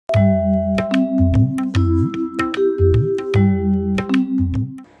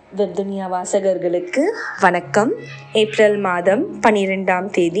வெப்துனியா வாசகர்களுக்கு வணக்கம். ஏப்ரல் மாதம் 12ஆம்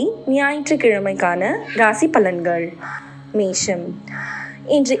தேதி ஞாயிற்றுக்கிழமைக்கான ராசி பலன்கள். மேஷம்.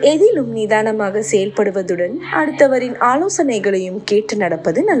 இன்று எதிலும் நிதானமாக செயல்படுவதுடன் அடுத்தவரின் ஆலோசனைகளையும் கேட்டு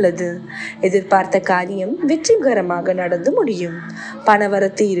நடப்பது நல்லது. எதிர்பார்த்த காரியம் வெற்றிகரமாக நடந்து முடியும்.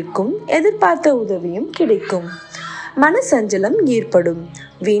 பணவரத்து இருக்கும். எதிர்பார்த்த உதவியும் கிடைக்கும். மனசஞ்சலம் ஏற்படும்.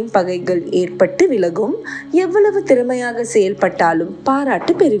 வீண் பகைகள் ஏற்பட்டு விலகும். எவ்வளவு திறமையாக செயல்பட்டாலும்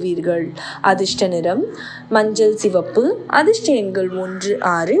பாராட்டு பெறுவீர்கள். அதிர்ஷ்ட நிறம் மஞ்சள் சிவப்பு. அதிர்ஷ்ட எண்கள் 1,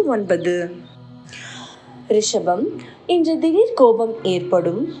 6, 9. ரிஷபம். இன்று திடீர் கோபம்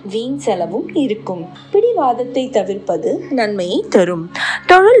ஏற்படும். வீண் செலவும் இருக்கும். பிடிவாதத்தை தவிர்ப்பது நன்மையை தரும்.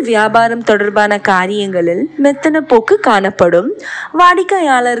 தொழில் வியாபாரம் தொடர்பான காரியங்களில் மெத்தன போக்கு காணப்படும்.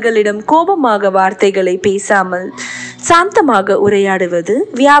 வாடிக்கையாளர்களிடம் கோபமாக வார்த்தைகளை பேசாமல் சாந்தமாக உரையாடுவது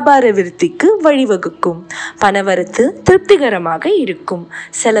வியாபார விருத்திக்கு வழிவகுக்கும். பணவரத்து திருப்திகரமாக இருக்கும்.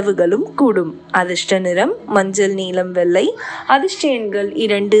 செலவுகளும் கூடும். அதிர்ஷ்ட நிறம் மஞ்சள் நீலம் வெள்ளை. அதிர்ஷ்ட எண்கள்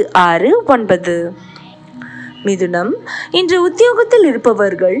 2, 6, 9. மிதுனம். இன்று உத்தியோகத்தில்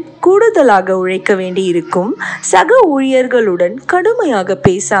இருப்பவர்கள் கூடுதலாக உழைக்க வேண்டி இருக்கும். சக ஊழியர்களுடன் கடுமையாக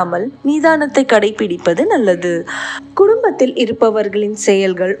பேசாமல் நிதானத்தை கடைபிடிப்பது நல்லது. குடும்பத்தில் இருப்பவர்களின்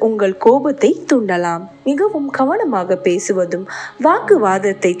செயல்கள் உங்கள் கோபத்தை தூண்டலாம். மிகவும் கவனமாக பேசுவதும்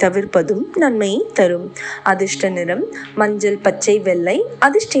வாக்குவாதத்தை தவிர்ப்பதும் நன்மையை தரும். அதிர்ஷ்ட நிறம் மஞ்சள் பச்சை வெள்ளை.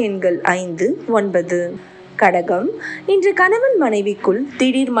 அதிர்ஷ்ட எண்கள் 5, 9. கடகம். இன்று கணவன் மனைவிக்குள்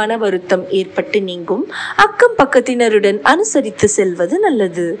திடீர் மன வருத்தம் ஏற்பட்டு நீங்கும். அக்கம் பக்கத்தினருடன் அனுசரித்து செல்வது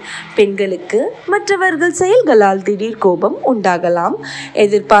நல்லது. பெண்களுக்கு மற்றவர்கள் செயல்களால் திடீர் கோபம் உண்டாகலாம்.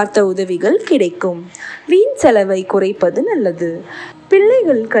 எதிர்பார்த்த உதவிகள் கிடைக்கும். வீண் செலவை குறைப்பது நல்லது.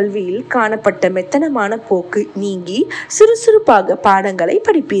 பிள்ளைகள் கல்வியில் காணப்பட்ட மெத்தனமான போக்கு நீங்கி சுறுசுறுப்பாக பாடங்களை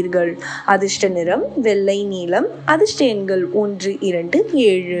படிப்பீர்கள். அதிர்ஷ்ட நிறம் வெள்ளை நீலம். அதிர்ஷ்ட எண்கள் 1, 2,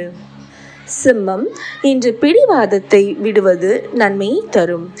 7. சிம்மம். இன்று பிடிவாதத்தை விடுவது நன்மையை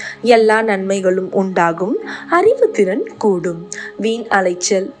தரும். எல்லா நன்மைகளும் உண்டாகும். அறிவுத்திறன் கூடும். வீண்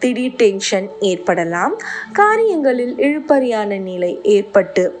அலைச்சல் திடீர் டென்ஷன் ஏற்படலாம். காரியங்களில் இழுபறியான நிலை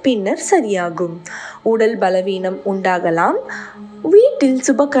ஏற்பட்டு பின்னர் சரியாகும். உடல் பலவீனம் உண்டாகலாம். வீட்டில்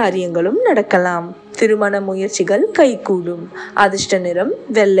சுப காரியங்களும் நடக்கலாம். திருமண முயற்சிகள் கைகூடும். அதிர்ஷ்ட நிறம்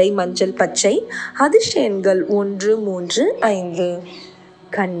வெள்ளை மஞ்சள் பச்சை. அதிர்ஷ்ட எண்கள் 1, 3, 5.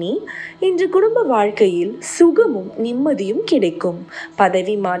 கன்னி. இன்று குடும்ப வாழ்க்கையில் சுகமும் நிம்மதியும் கிடைக்கும்.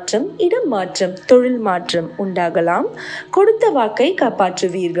 பதவி மாற்றம், இடம் மாற்றம், தொழில் மாற்றம் உண்டாகலாம். கொடுத்த வாக்கை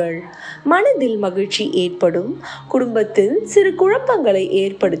காப்பாற்றுவீர்கள். மனதில் மகிழ்ச்சி ஏற்படும். குடும்பத்தில் சிறு குழப்பங்களை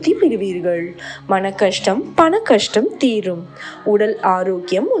ஏற்படுத்தி விடுவீர்கள். மன கஷ்டம் பண கஷ்டம் தீரும். உடல்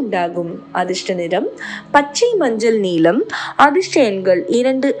ஆரோக்கியம் உண்டாகும். அதிர்ஷ்ட நிறம் பச்சை மஞ்சள் நீலம். அதிர்ஷ்ட எண்கள்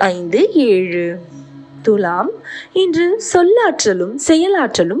 2, 5, 7. துலாம். இன்று சொல்லாற்றலும்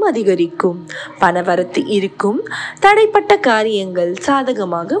செயலாற்றலும் அதிகரிக்கும். பணவரத்து இருக்கும். தடைப்பட்ட காரியங்கள்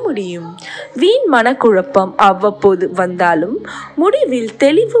சாதகமாக முடியும். வீண் மனக்குழப்பம் அவ்வப்போது வந்தாலும் முடிவில்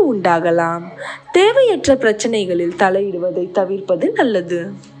தெளிவு உண்டாகலாம். தேவையற்ற பிரச்சனைகளில் தலையிடுவதை தவிர்ப்பது நல்லது.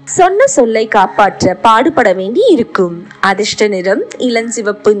 சொன்ன சொல்லை காப்பாற்ற பாடுபட வேண்டி இருக்கும். அதிர்ஷ்ட நிறம்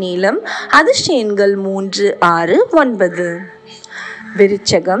இளஞ்சிவப்பு நீலம். அதிர்ஷ்ட எண்கள் 3, 6, 9.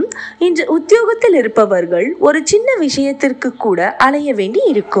 விருச்சகம். இன்று உத்தியோகத்தில் இருப்பவர்கள் ஒரு சின்ன விஷயத்திற்கு கூட அலைய வேண்டி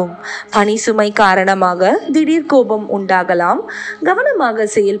இருக்கும். பணி சுமை காரணமாக திடீர் கோபம் உண்டாகலாம். கவனமாக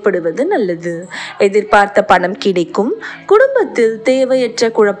செயல்படுவது நல்லது. எதிர்பார்த்த பணம் கிடைக்கும். குடும்பத்தில்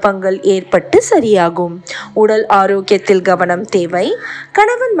தேவையற்ற குழப்பங்கள் ஏற்பட்டு சரியாகும். உடல் ஆரோக்கியத்தில் கவனம் தேவை.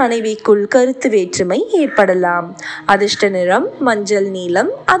 கணவன் மனைவிக்குள் கருத்து வேற்றுமை ஏற்படலாம். அதிர்ஷ்ட நிறம் மஞ்சள்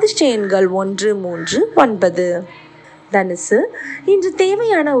நீலம். அதிர்ஷ்ட எண்கள் 1, 3, 9. தனுசு. இன்று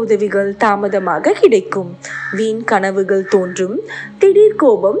தேவையான உதவிகள் தாமதமாக கிடைக்கும். வீண் கனவுகள் தோன்றும். திடீர்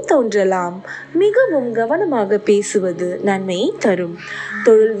கோபம் தோன்றலாம். மிகவும் கவனமாக பேசுவது நன்மையை தரும்.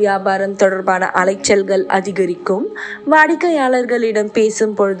 தொழில் வியாபாரம் தொடர்பான அலைச்சல்கள் அதிகரிக்கும். வாடிக்கையாளர்களிடம்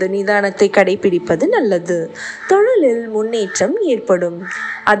பேசும் பொழுது நிதானத்தை கடைபிடிப்பது நல்லது. தொழிலில் முன்னேற்றம் ஏற்படும்.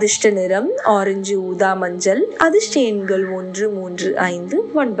 அதிர்ஷ்ட நிறம் ஆரஞ்சு ஊதா மஞ்சள். அதிர்ஷ்ட எண்கள் 1, 3, 5,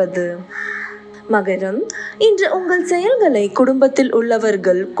 9. மகரம். இன்று உங்கள் செயல்களை குடும்பத்தில்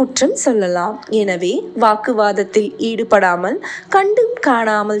உள்ளவர்கள் குற்றம் சொல்லலாம். எனவே வாக்குவாதத்தில் ஈடுபடாமல் கண்டும்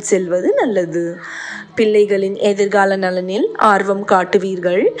காணாமல் செல்வது நல்லது. பிள்ளைகளின் எதிர்கால நலனில் ஆர்வம்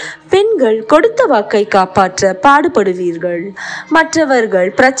காட்டுவீர்கள். பெண்கள் கொடுத்த வாக்கை காப்பாற்ற பாடுபடுவீர்கள்.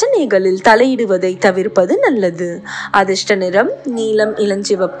 மற்றவர்கள் பிரச்சனைகளில் தலையிடுவதை தவிர்ப்பது நல்லது. அதிர்ஷ்ட நிறம் நீலம்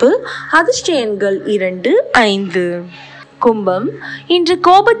இளஞ்சிவப்பு. அதிர்ஷ்ட எண்கள் 2, 5. கும்பம், இன்று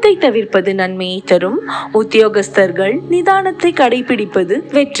கோபத்தை தவிர்ப்பது நன்மையை தரும். உத்தியோகஸ்தர்கள் நிதானத்தை கடைபிடிப்பது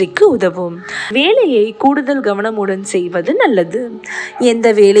வெற்றிக்கு உதவும். வேலையை கூடுதல் கவனமுடன் செய்வது நல்லது. எந்த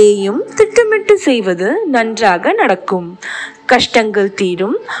வேலையையும் திட்டமிட்டு செய்வது நன்றாக நடக்கும். கஷ்டங்கள்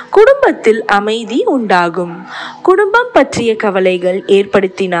தீரும். குடும்பத்தில் அமைதி உண்டாகும். குடும்பம் பற்றிய கவலைகள்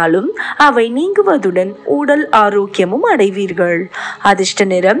ஏற்படுத்தினாலும் அவை நீங்குவதுடன் உடல் ஆரோக்கியமும் அடைவீர்கள். அதிர்ஷ்ட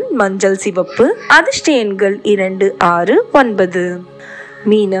நிறம் மஞ்சள் சிவப்பு. அதிர்ஷ்ட எண்கள் 2, 6, 9.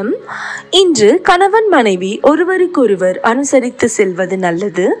 மீனம், இன்று கணவன் மனைவி ஒருவருக்கொருவர் அனுசரித்து செல்வது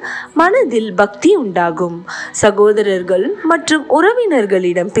நல்லது. மனதில் பக்தி உண்டாகும். சகோதரர்கள் மற்றும்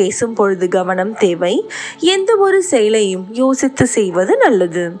உறவினர்களிடம் பேசும் பொழுது கவனம் தேவை. எந்த ஒரு செயலையும் யோசித்து செய்வது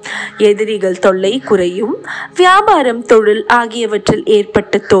நல்லது. எதிரிகள் தொல்லை குறையும். வியாபாரம், தொழில் ஆகியவற்றில்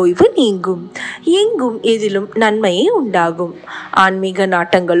ஏற்பட்ட தொய்வு நீங்கும். எங்கும் எதிலும் நன்மையே உண்டாகும். ஆன்மீக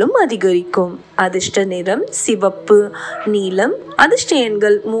நாட்டங்களும் அதிகரிக்கும். அதிர்ஷ்ட நிறம் சிவப்பு, நீலம். அதிர்ஷ்ட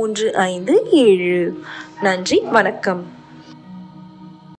எண்கள் 3, 5, 7. நன்றி, வணக்கம்.